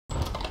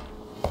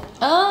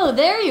Oh,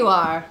 there you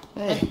are.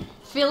 Hey.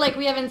 I feel like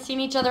we haven't seen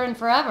each other in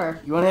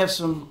forever. You want to have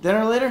some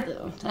dinner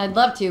later? I'd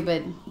love to,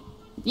 but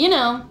you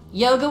know,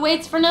 yoga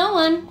waits for no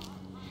one.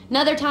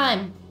 Another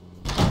time.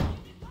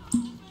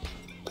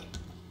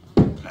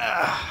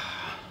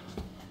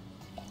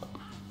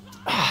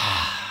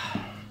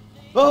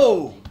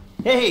 Oh,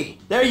 hey,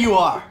 there you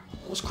are.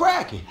 What's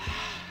cracking?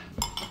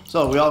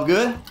 So, we all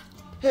good?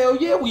 Hell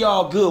yeah, we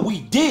all good. We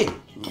did.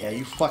 Yeah,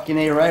 you fucking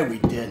ain't right, we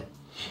did.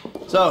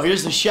 So,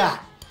 here's the shot.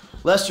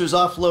 Lester's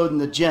offloading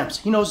the gems.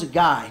 He knows a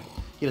guy.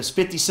 Get us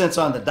 50 cents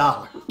on the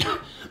dollar.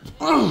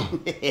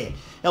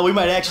 Hell, we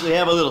might actually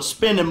have a little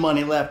spending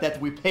money left after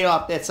we pay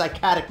off that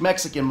psychotic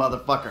Mexican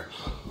motherfucker.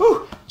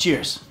 Whew.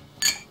 Cheers.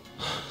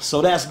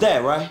 So that's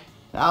that, right?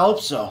 I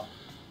hope so.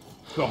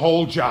 The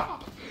whole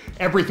job.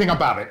 Everything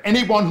about it.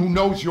 Anyone who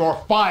knows your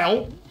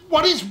file,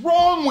 what is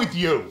wrong with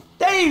you?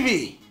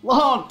 Davey!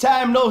 Long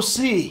time no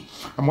see.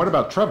 And what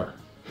about Trevor?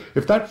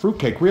 If that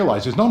fruitcake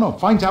realizes,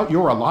 finds out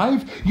you're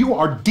alive, you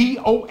are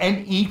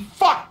D-O-N-E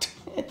fucked!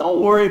 Hey,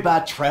 don't worry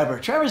about Trevor.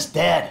 Trevor's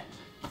dead.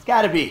 It's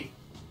gotta be.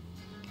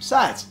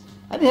 Besides,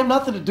 I didn't have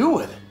nothing to do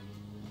with it.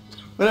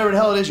 Whatever the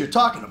hell it is you're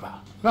talking about.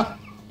 Huh?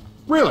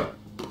 Really?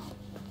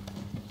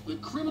 The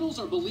criminals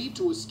are believed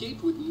to have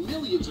escaped with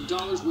millions of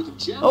dollars worth of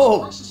gems,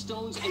 precious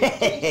stones, and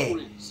gold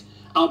rings.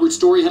 Albert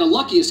Story had a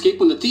lucky escape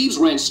when the thieves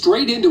ran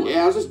straight into him.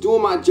 Yeah, I was just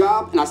doing my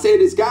job, and I say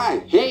to this guy,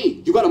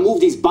 hey, you gotta move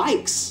these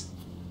bikes.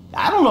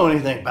 I don't know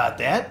anything about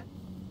that.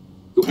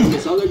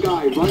 This other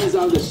guy runs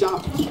out of the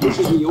shop,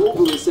 pushes me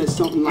over and says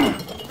something like,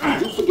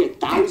 you forget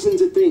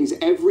thousands of things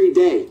every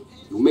day.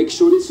 You make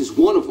sure this is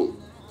one of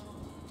them.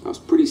 That was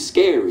pretty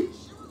scary.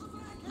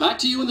 Back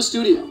to you in the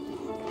studio.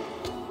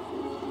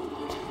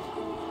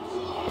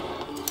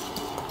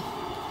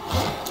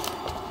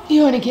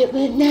 You want to get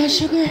lit now,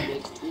 sugar?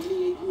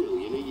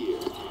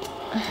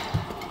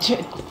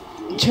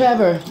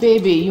 Trevor,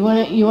 baby, you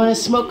wanna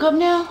smoke up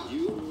now?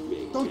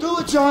 Don't do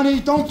it, Johnny.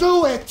 Don't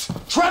do it.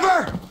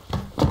 Trevor!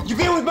 You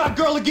been with my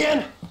girl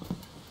again?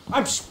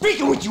 I'm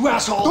speaking with you,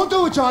 asshole! Don't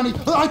do it, Johnny.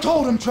 I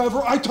told him,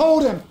 Trevor. I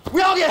told him.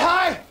 We all get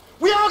high!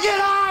 We all get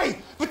high!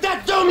 But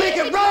that don't make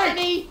it right!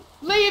 Johnny,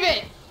 leave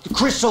it! The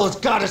crystal has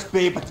got us,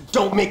 babe, but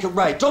don't make it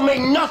right. Don't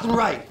make nothing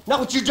right. Not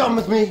what you done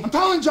with me. I'm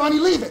telling Johnny,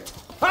 leave it.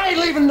 I ain't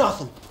leaving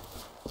nothing.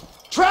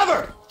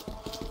 Trevor!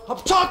 I'm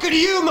talking to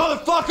you,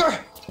 motherfucker!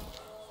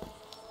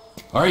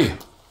 Are you?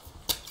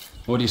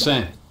 What are you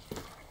saying?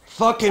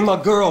 Fucking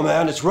my girl,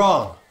 man. It's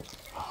wrong.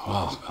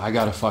 Well, I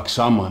gotta fuck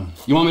someone.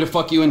 You want me to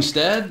fuck you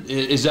instead?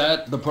 Is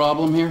that the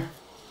problem here?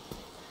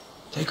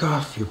 Take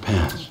off your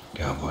pants,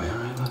 cowboy, all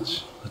right?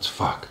 Let's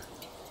fuck.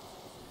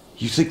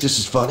 You think this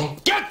is funny?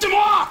 Get them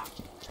off!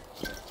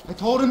 I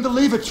told him to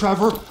leave it,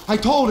 Trevor. I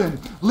told him.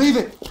 Leave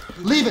it.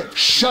 Leave it.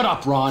 Shut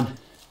up, Ron.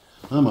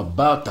 I'm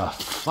about to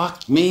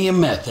fuck me a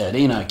meth head,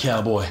 ain't I,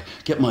 cowboy?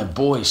 Get my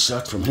boy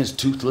sucked from his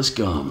toothless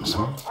gums,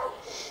 huh?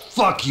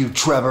 Fuck you,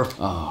 Trevor.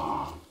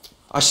 Oh.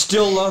 I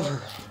still love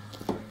her.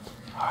 All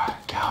right,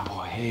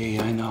 cowboy. Hey,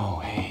 I know.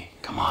 Hey,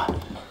 come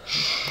on.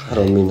 I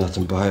don't mean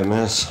nothing by it,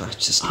 man.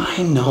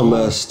 I know. I'm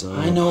messed up.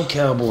 I know,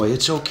 cowboy.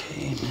 It's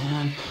okay,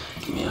 man.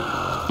 Give me a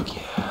hug,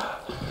 yeah.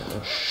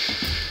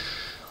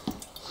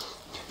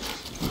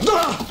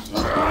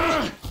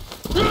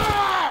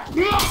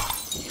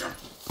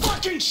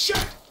 Fucking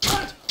shit!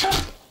 Cut!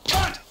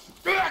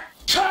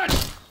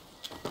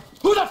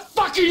 Who the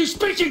fuck are you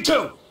speaking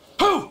to?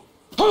 Who?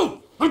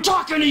 I'm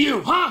talking to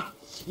you, huh?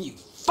 You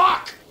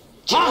fuck!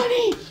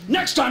 Johnny! Huh?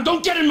 Next time,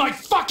 don't get in my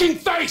fucking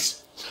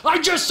face!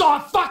 I just saw a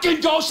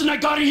fucking ghost and I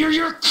gotta hear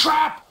your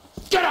crap!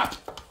 Get up!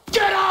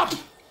 Get up!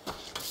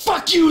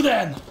 Fuck you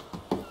then!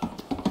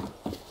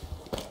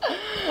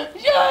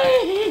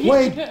 Johnny!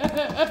 Wait.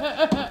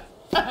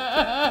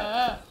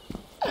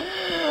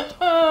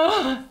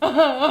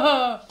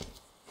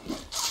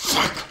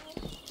 Fuck!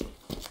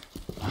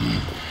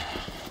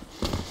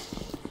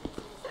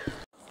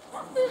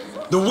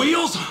 The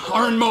wheels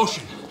are in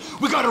motion.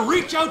 We gotta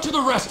reach out to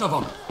the rest of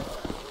them.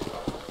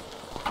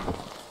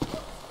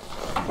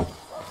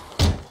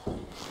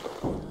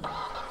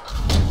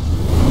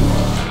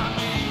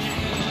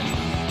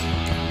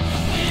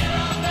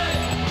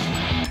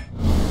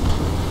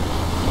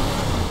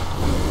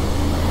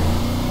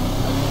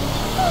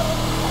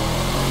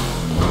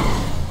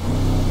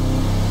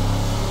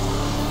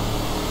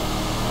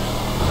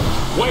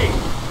 Wait!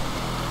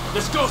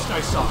 This ghost I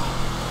saw.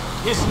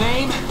 His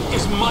name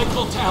is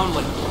Michael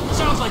Townley.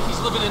 Sounds like he's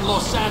living in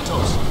Los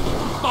Santos.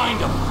 Find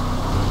him.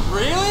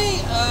 Really?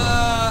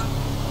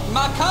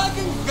 My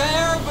cousin's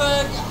there,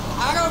 but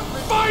I don't...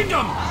 Find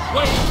him!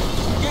 Wait!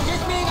 Does this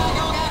mean I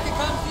don't have to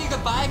come see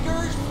the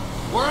bikers?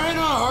 We're in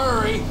a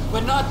hurry,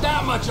 but not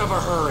that much of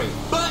a hurry.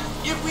 But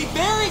if we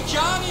bury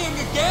Johnny in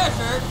the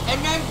desert and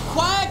then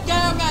quiet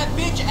down that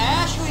bitch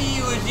Ashley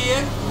he was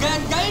in, then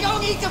they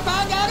don't need to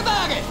find out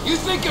about it. You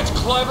think it's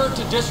clever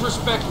to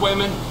disrespect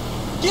women?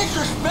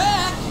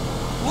 Disrespect?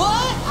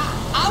 What?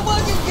 I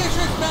wasn't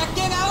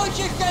disrespecting. I was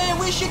just saying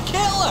we should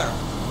kill her.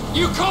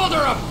 You called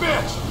her a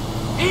bitch.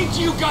 Ain't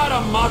you got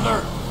a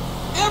mother?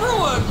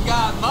 Everyone's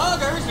got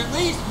mothers, at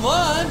least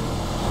one.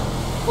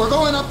 We're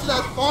going up to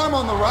that farm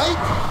on the right.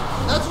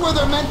 That's where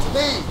they're meant to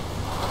be.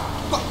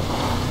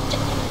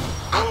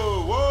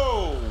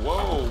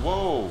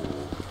 Whoa.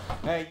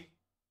 Hey.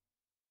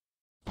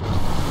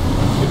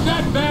 If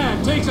that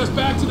van takes us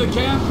back to the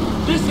camp,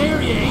 this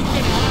area ain't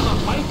gonna have a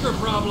biker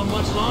problem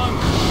much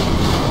longer.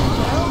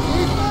 Well,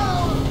 he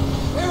found.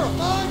 They're a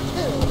fine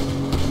kill.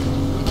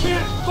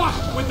 Can't fuck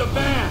with the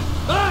van,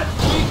 but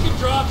we can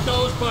drop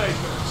those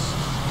bikers.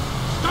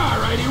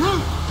 Alrighty,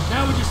 Root.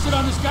 Now we just sit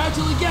on this guy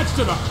till he gets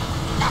to them.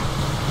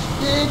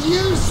 Did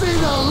you see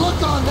the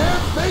look on their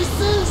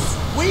faces?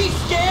 We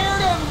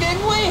scared them,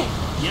 didn't we?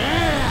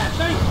 Yeah,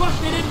 thank fuck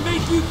they didn't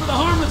make you for the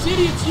harmless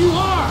idiots you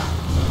are.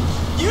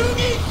 You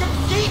need some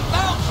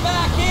seatbelts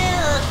back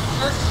here,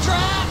 or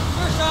straps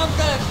or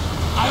something.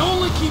 I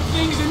only keep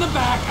things in the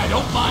back I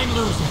don't mind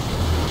losing.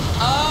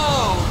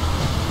 Oh.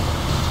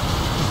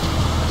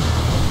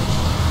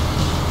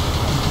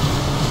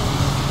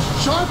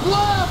 Sharp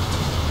left!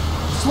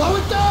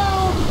 Slow it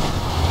down!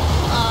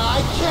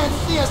 I can't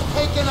see us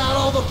taking out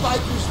all the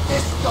bikers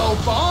this go,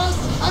 boss.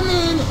 I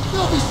mean,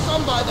 there'll be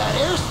some by that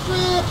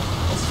airstrip,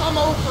 and some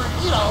over,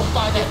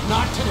 by that... If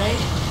not today,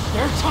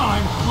 their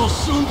time will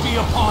soon be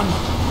upon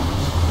them.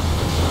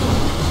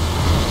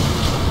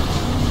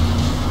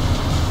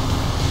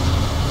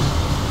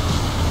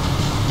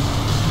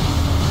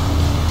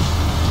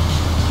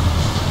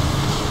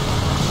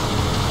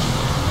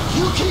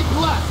 You keep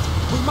left.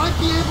 We might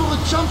be able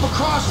to jump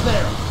across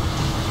there.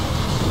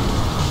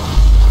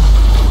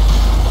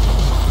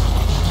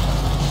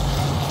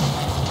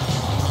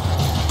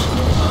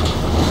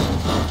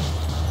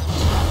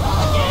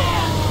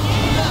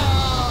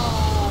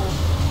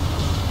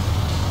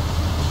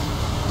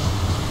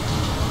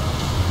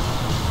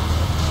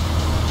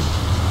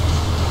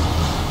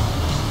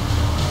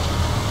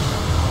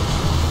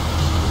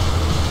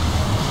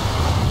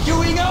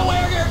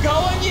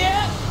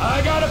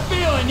 I got a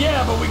feeling,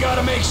 yeah, but we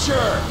gotta make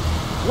sure.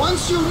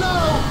 Once you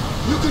know,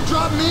 you could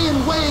drop me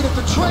and Wade at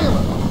the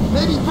trailer.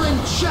 Maybe bring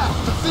Chef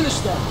to finish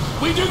that.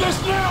 We do this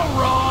now,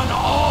 Ron,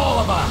 all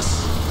of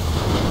us.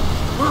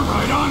 We're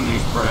right on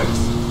these bricks.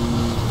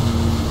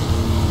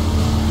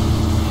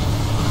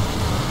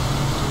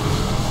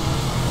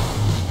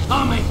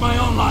 I'll make my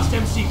own Lost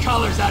MC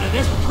colors out of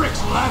this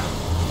prick's leather.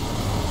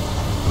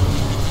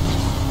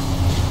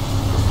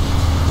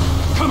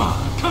 Come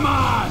on, come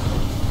on!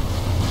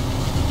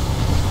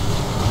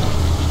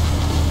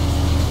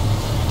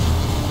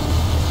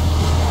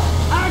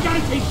 I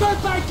gotta take that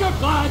biker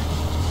blood!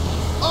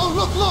 Oh,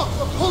 look,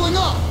 they're pulling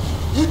up!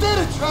 You did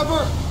it,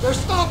 Trevor! They're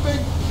stopping!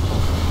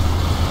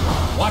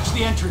 Watch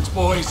the entrance,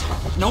 boys.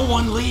 No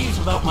one leaves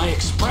without my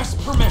express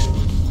permission.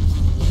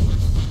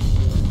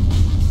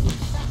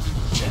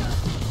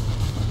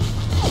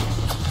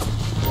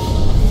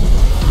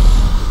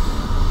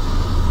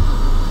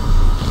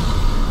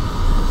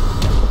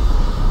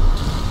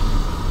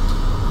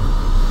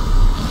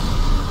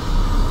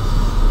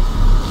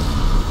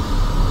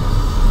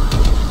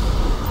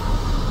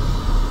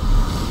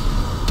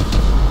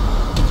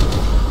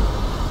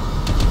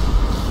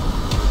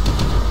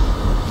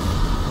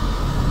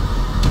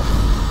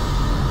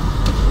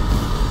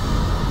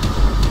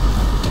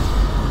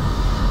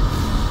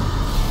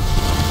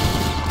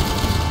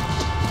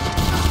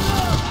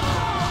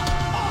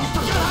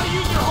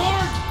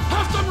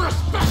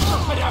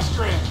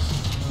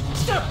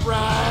 Step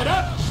right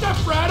up!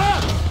 Step right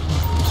up!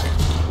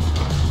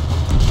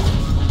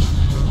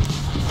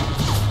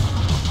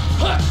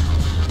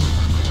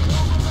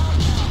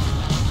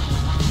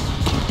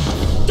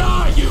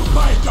 Die, you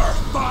biker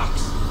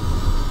fox!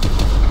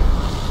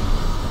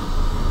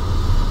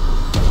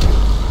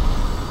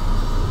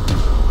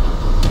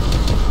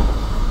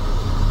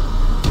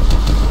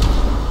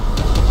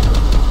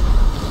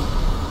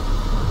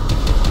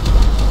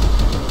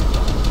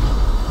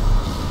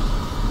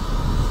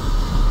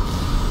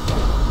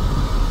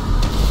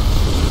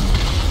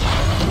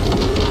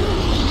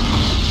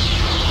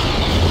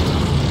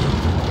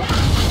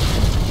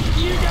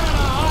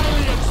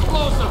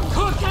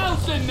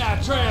 In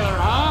that trailer,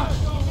 huh?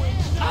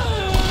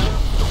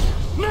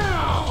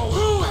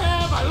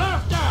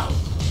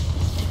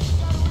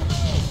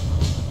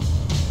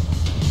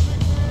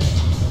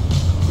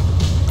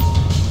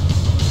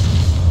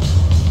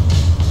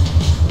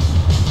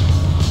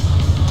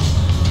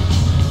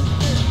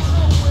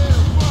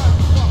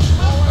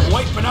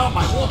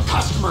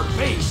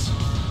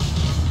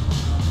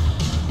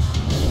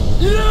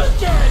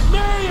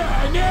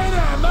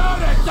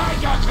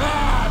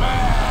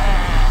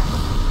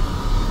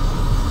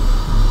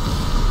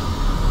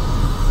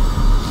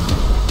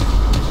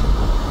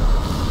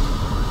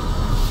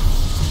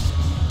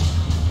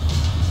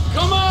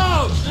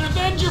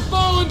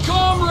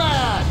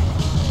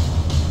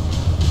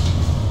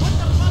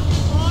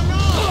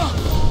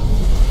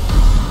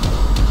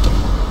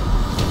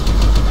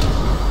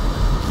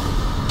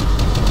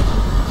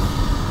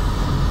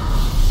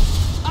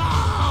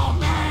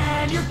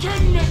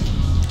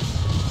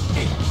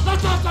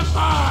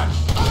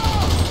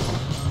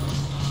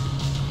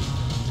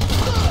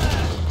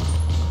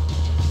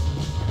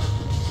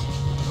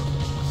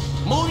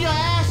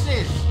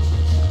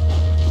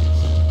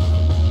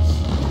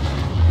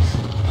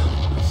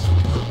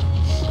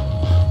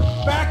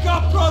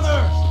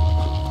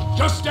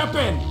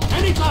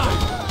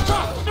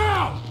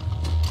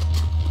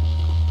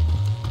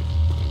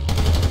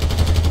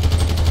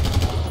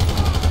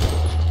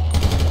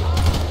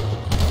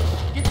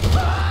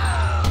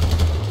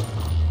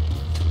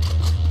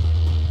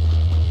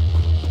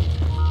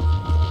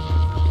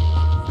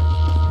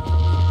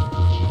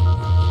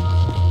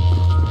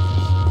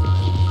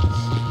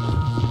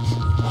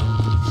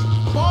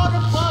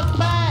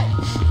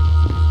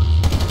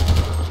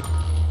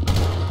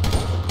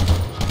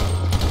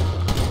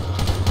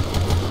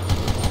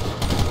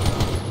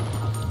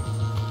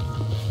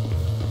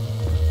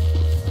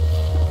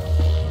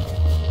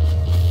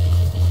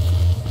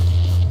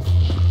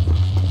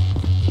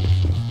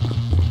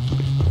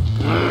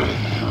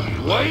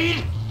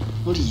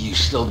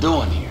 still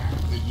doing here?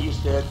 You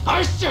said...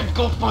 I said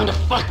go find a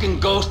fucking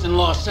ghost in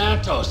Los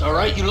Santos, all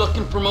right? You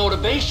looking for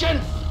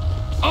motivation?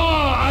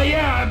 Oh,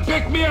 yeah,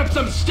 pick me up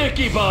some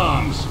sticky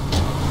bombs.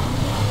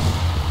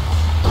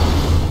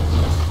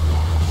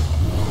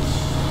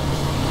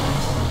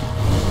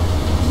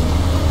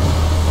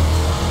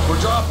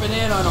 We're dropping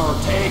in on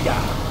Ortega.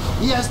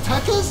 He has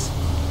Tekkas?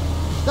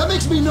 That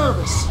makes me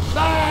nervous.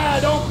 Ah,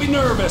 don't be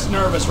nervous,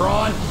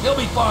 Ron. He'll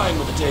be fine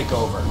with the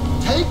takeover.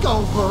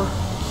 Takeover?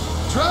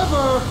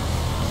 Trevor!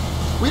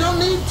 We don't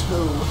need to.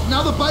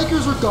 Now the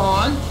bikers are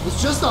gone.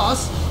 It's just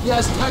us, the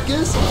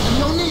Aztecas,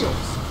 and the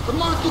O'Neills. The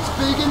market's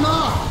big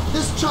enough.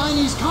 This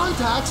Chinese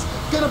contact's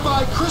gonna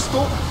buy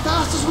crystal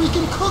fast as we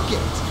can cook it.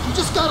 We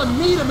just gotta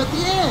meet him at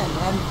the end,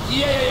 and...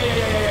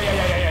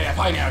 Yeah.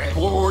 Fine, okay.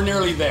 We're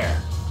nearly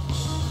there.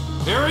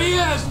 Here he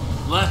is.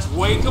 Let's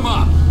wake him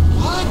up.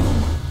 What?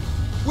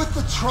 With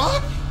the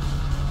truck?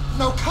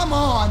 No, come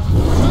on.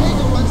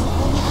 Ortega runs the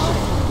whole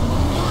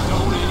outfit.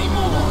 Don't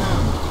anymore.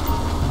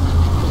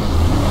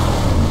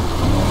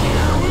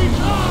 Here we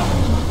come.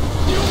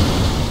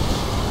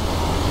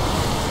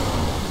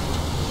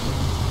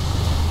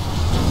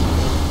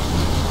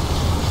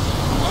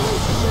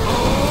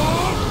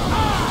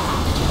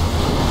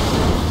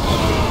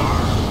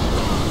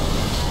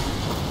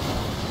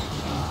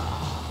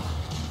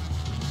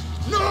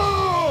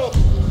 No!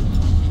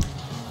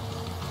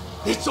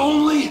 It's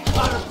only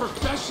out of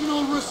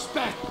professional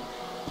respect.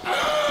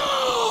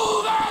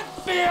 Oh, that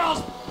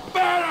feels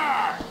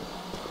better!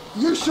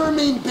 You sure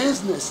mean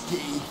business, D.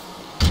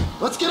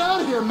 Let's get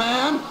out of here,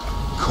 man.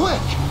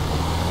 Quick!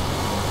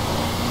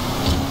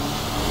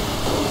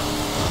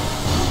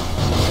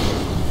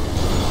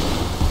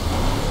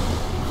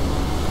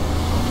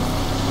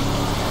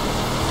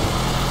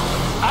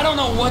 I don't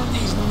know what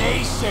these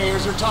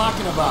naysayers are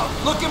talking about.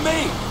 Look at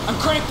me. I'm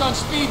cranked on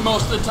speed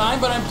most of the time,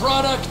 but I'm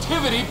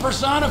productivity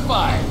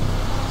personified.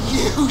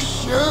 You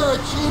sure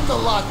achieved a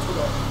lot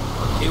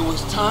today. It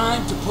was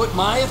time to put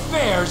my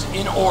affairs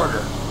in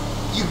order.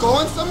 You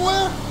going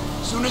somewhere?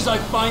 Soon as I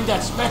find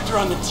that Spectre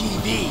on the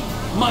TV,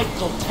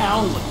 Michael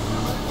Townley.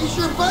 He's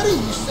your buddy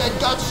you said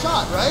got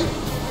shot, right?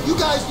 You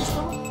guys used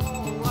to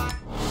run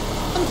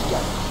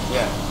together.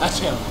 Yeah, that's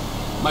him.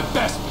 My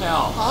best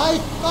pal. I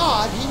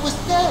thought he was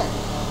dead.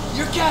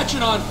 You're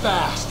catching on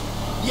fast.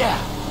 Yeah,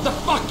 the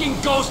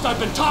fucking ghost I've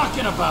been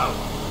talking about.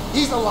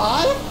 He's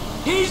alive?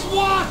 He's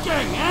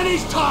walking, and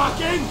he's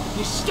talking.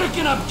 He's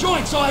sticking up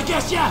joints, so I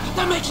guess, yeah,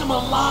 that makes him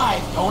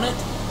alive, don't it?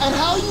 And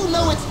how you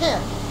know it's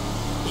him?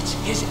 It's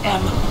his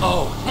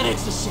M.O., and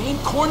it's the same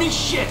corny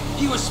shit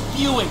he was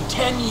spewing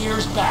 10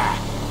 years back.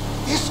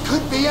 This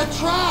could be a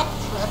trap,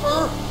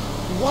 Trevor.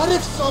 What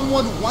if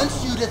someone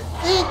wants you to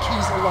think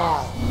he's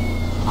alive?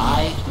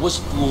 I was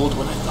fooled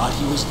when I thought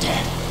he was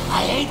dead.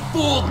 I ain't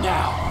fooled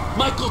now.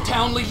 Michael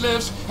Townley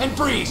lives and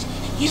breathes.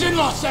 He's in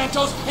Los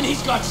Santos, and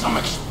he's got some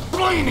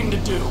explaining to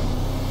do.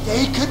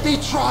 They could be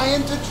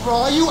trying to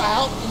draw you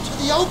out into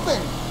the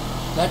open.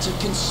 That's a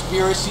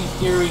conspiracy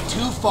theory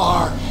too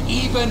far,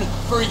 even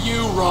for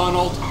you,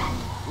 Ronald.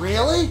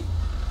 Really?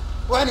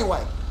 Well,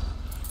 anyway.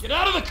 Get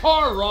out of the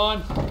car,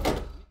 Ron.